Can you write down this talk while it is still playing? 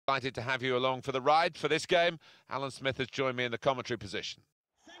Delighted to have you along for the ride for this game. Alan Smith has joined me in the commentary position.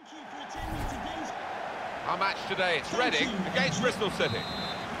 Thank you for attending today's... Our match today, it's Reading against Bristol City.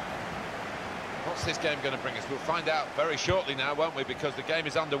 What's this game going to bring us? We'll find out very shortly now, won't we? Because the game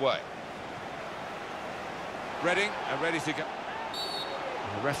is underway. Reading are ready to go.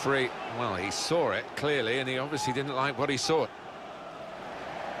 The referee, well, he saw it clearly, and he obviously didn't like what he saw.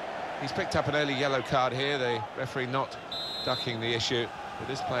 He's picked up an early yellow card here, the referee not ducking the issue, but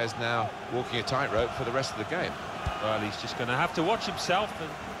this player's now walking a tightrope for the rest of the game. Well, he's just going to have to watch himself and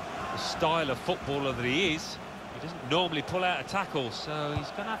the style of footballer that he is. He doesn't normally pull out a tackle, so he's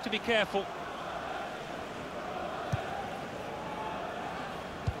going to have to be careful.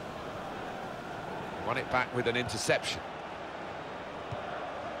 Won it back with an interception.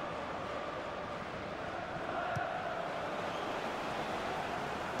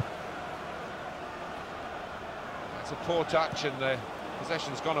 That's a poor touch and the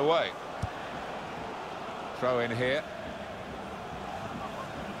possession's gone away. Throw in here.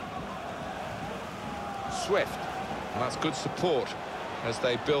 Swift. And that's good support as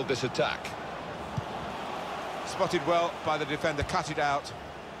they build this attack. Spotted well by the defender, cut it out.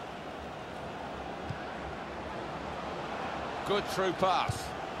 Good through pass.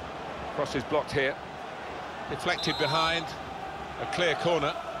 Cross is blocked here. Deflected behind. A clear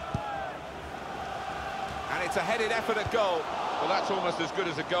corner. And it's a headed effort at goal. Well, that's almost as good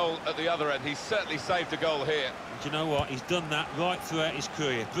as a goal at the other end. He's certainly saved a goal here. And do you know what? He's done that right throughout his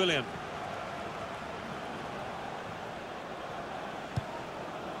career. Brilliant.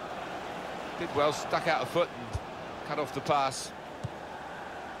 Did well, stuck out a foot and cut off the pass.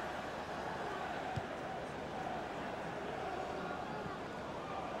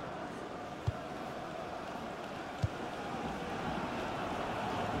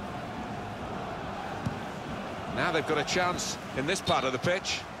 Now they've got a chance in this part of the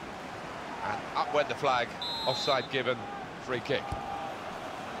pitch. And up went the flag. Offside given, free kick.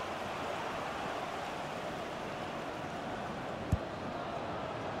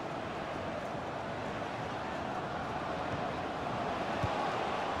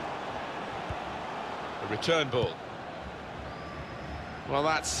 The return ball. Well,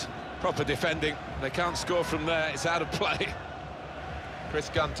 that's proper defending. They can't score from there. It's out of play. Chris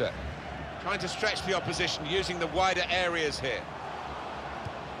Gunter. Trying to stretch the opposition, using the wider areas here.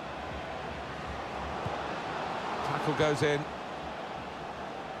 Tackle goes in.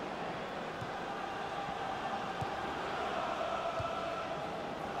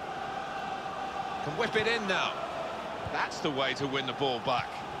 Can whip it in now. That's the way to win the ball back.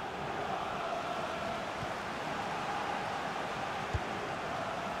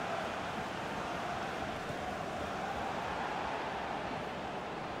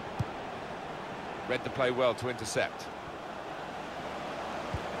 Read the play well to intercept.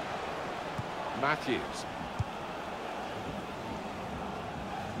 Matthews.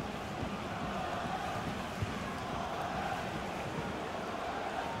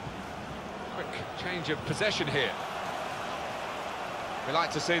 Quick change of possession here. We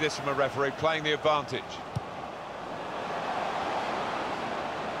like to see this from a referee, playing the advantage.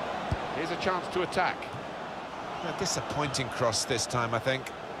 Here's a chance to attack. A disappointing cross this time, I think.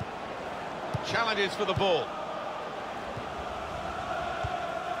 Challenges for the ball.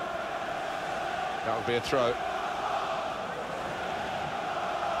 That would be a throw.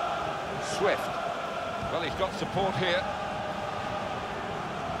 Swift. Well, he's got support here.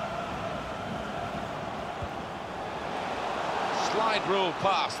 Slide rule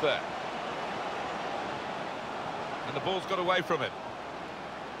pass there. And the ball's got away from him.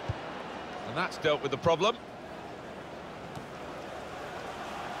 And that's dealt with the problem.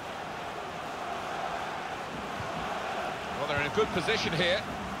 Well, they're in a good position here.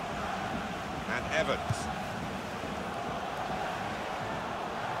 And Evans.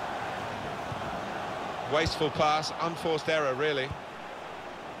 Wasteful pass, unforced error, really.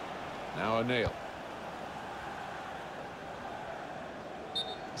 Now O'Neill.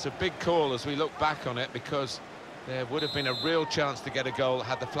 It's a big call as we look back on it, because there would have been a real chance to get a goal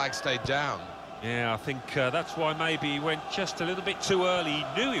had the flag stayed down. Yeah, I think that's why maybe he went just a little bit too early. He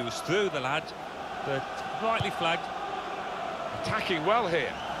knew he was through, the lad, but rightly flagged. Attacking well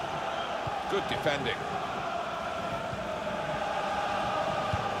here. Good defending.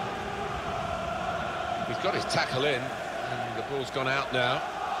 He's got his tackle in, and the ball's gone out now.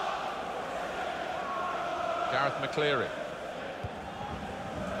 Garath Mccleary.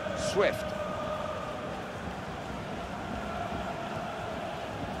 Swift.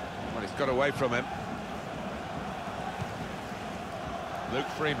 Well, he's got away from him. Luke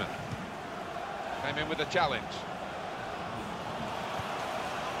Freeman came in with a challenge.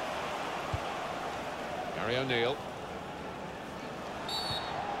 Harry O'Neill.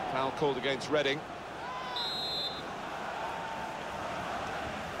 Foul called against Reading.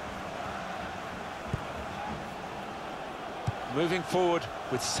 Moving forward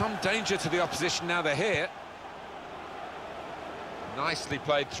with some danger to the opposition now they're here. Nicely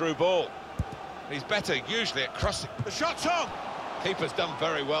played through ball. He's better usually at crossing. The shot's on! Keeper's done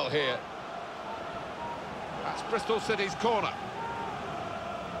very well here. That's Bristol City's corner.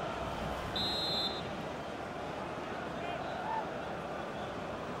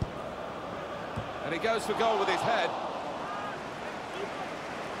 And he goes for goal with his head.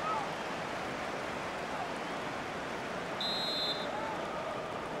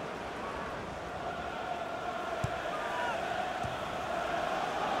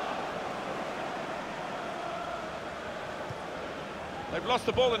 They've lost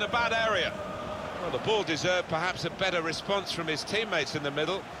the ball in a bad area. Well, the ball deserved perhaps a better response from his teammates in the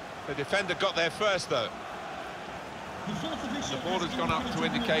middle. The defender got there first, though. The ball has gone up to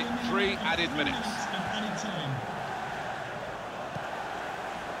indicate 3 added minutes.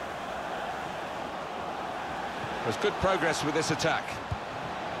 There's good progress with this attack.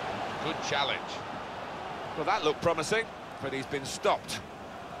 Good challenge. Well, that looked promising, but he's been stopped.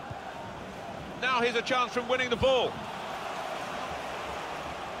 Now here's a chance from winning the ball.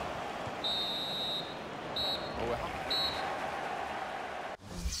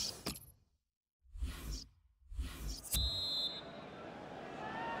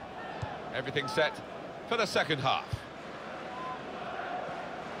 Everything set for the second half.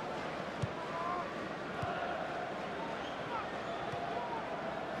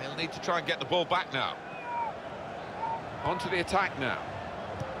 They'll need to try and get the ball back now. On to the attack now.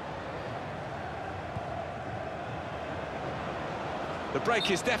 The break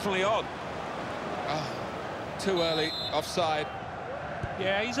is definitely on. Oh, too early, offside.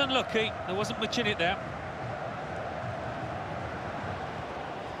 Yeah, he's unlucky. There wasn't much in it there.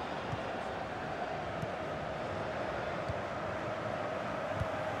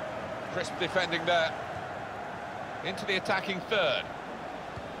 Crisp defending there. Into the attacking third.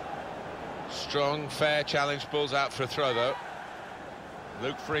 Strong, fair challenge, balls out for a throw, though.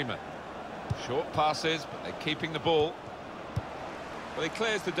 Luke Freeman. Short passes, but they're keeping the ball. Well, he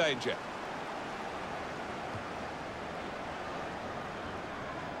clears the danger.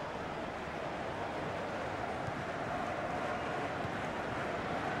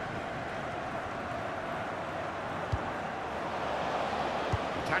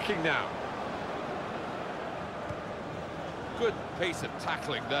 Attacking now. Good piece of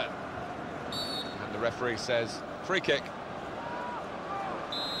tackling there. And the referee says free kick.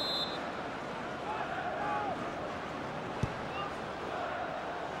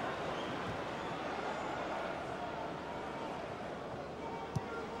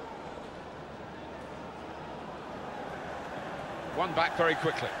 One back very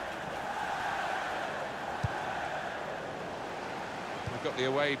quickly. We've got the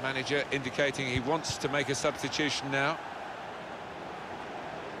away manager indicating he wants to make a substitution now.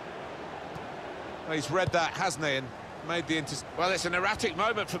 Well, he's read that, hasn't he, and made the well, it's an erratic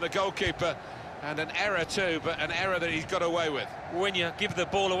moment from the goalkeeper, and an error too, but an error that he's got away with. When you give the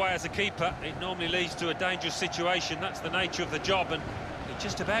ball away as a keeper, it normally leads to a dangerous situation. That's the nature of the job, and he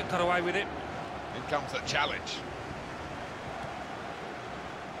just about got away with it. In comes the challenge.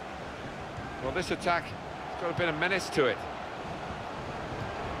 Well, this attack has got a bit of menace to it.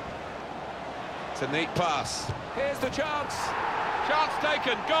 It's a neat pass. Here's the chance. Chance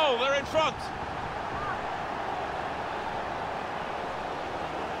taken. Goal. They're in front.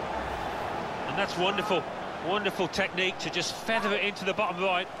 And that's wonderful. Wonderful technique to just feather it into the bottom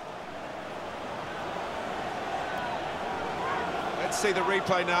right. Let's see the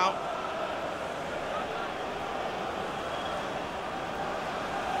replay now.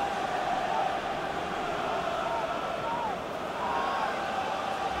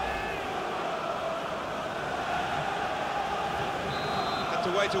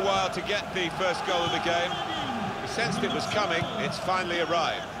 To wait a while to get the first goal of the game. We sensed it was coming. It's finally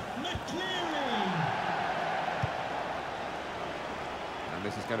arrived. Mccleary. And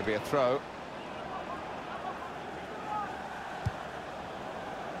this is going to be a throw.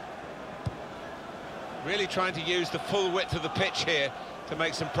 Really trying to use the full width of the pitch here to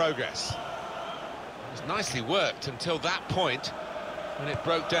make some progress. It was nicely worked until that point when it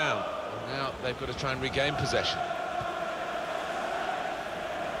broke down. And now they've got to try and regain possession.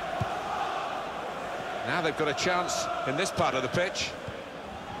 Now they've got a chance in this part of the pitch.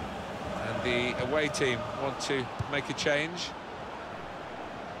 And the away team want to make a change.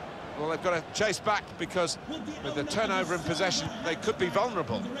 Well, they've got to chase back because with the turnover in possession, they could be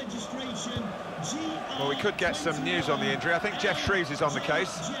vulnerable. Well, we could get some news on the injury. I think Jeff Shreves is on the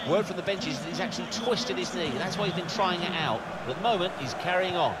case. Word from the bench is that he's actually twisted his knee. That's why he's been trying it out. But at the moment, he's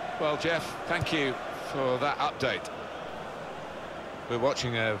carrying on. Well, Jeff, thank you for that update. We're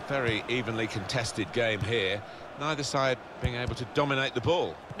watching a very evenly contested game here. Neither side being able to dominate the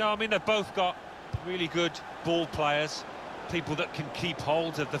ball. No, I mean, they've both got really good ball players, people that can keep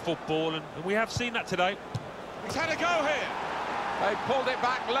hold of the football, and we have seen that today. He's had a go here. They pulled it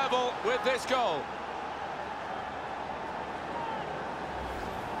back level with this goal.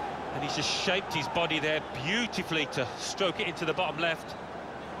 And he's just shaped his body there beautifully to stroke it into the bottom left.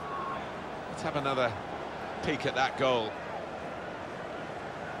 Let's have another peek at that goal.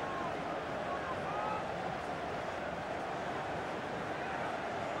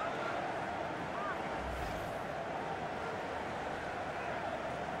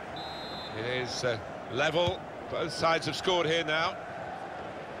 It is level. Both sides have scored here now.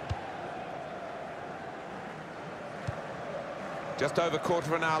 Just over quarter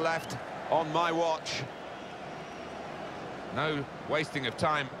of an hour left on my watch. No wasting of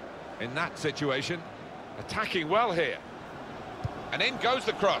time in that situation. Attacking well here. And in goes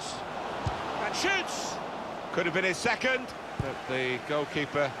the cross. And shoots! Could have been his second, but the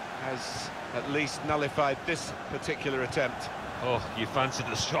goalkeeper has at least nullified this particular attempt. Oh, you fancied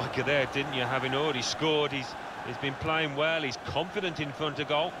the striker there, didn't you? Having already scored, he's been playing well, he's confident in front of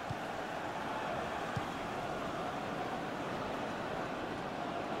goal.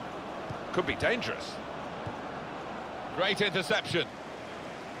 Could be dangerous. Great interception.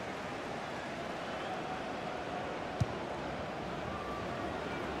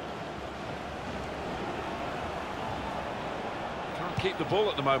 Can't keep the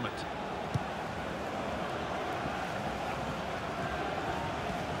ball at the moment.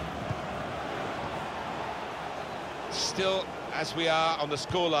 Still, as we are on the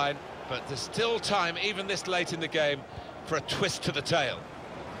scoreline, but there's still time, even this late in the game, for a twist to the tail.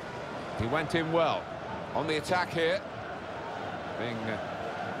 He went in well on the attack here. Being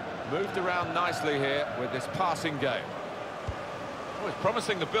moved around nicely here with this passing game. Oh, it's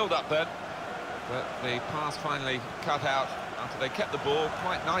promising the build-up then, but the pass finally cut out after they kept the ball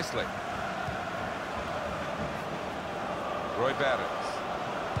quite nicely. Roy Barrett.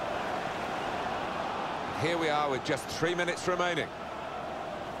 Here we are with just 3 minutes remaining.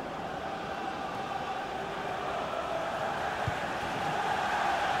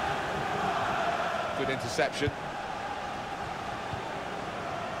 Good interception.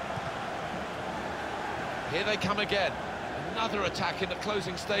 Here they come again. Another attack in the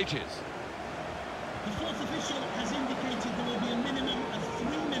closing stages. The fourth official has indicated there will be a minimum of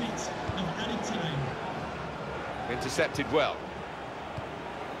 3 minutes of added time. Intercepted well.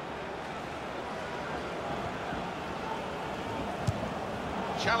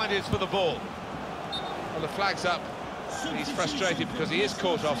 Challenges for the ball. Well, the flag's up. He's frustrated because he is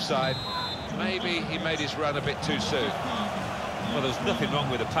caught offside. Maybe he made his run a bit too soon. Well, there's nothing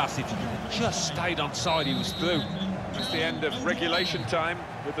wrong with the pass. If he just stayed onside, he was through. It's the end of regulation time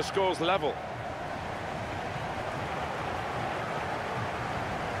with the scores level.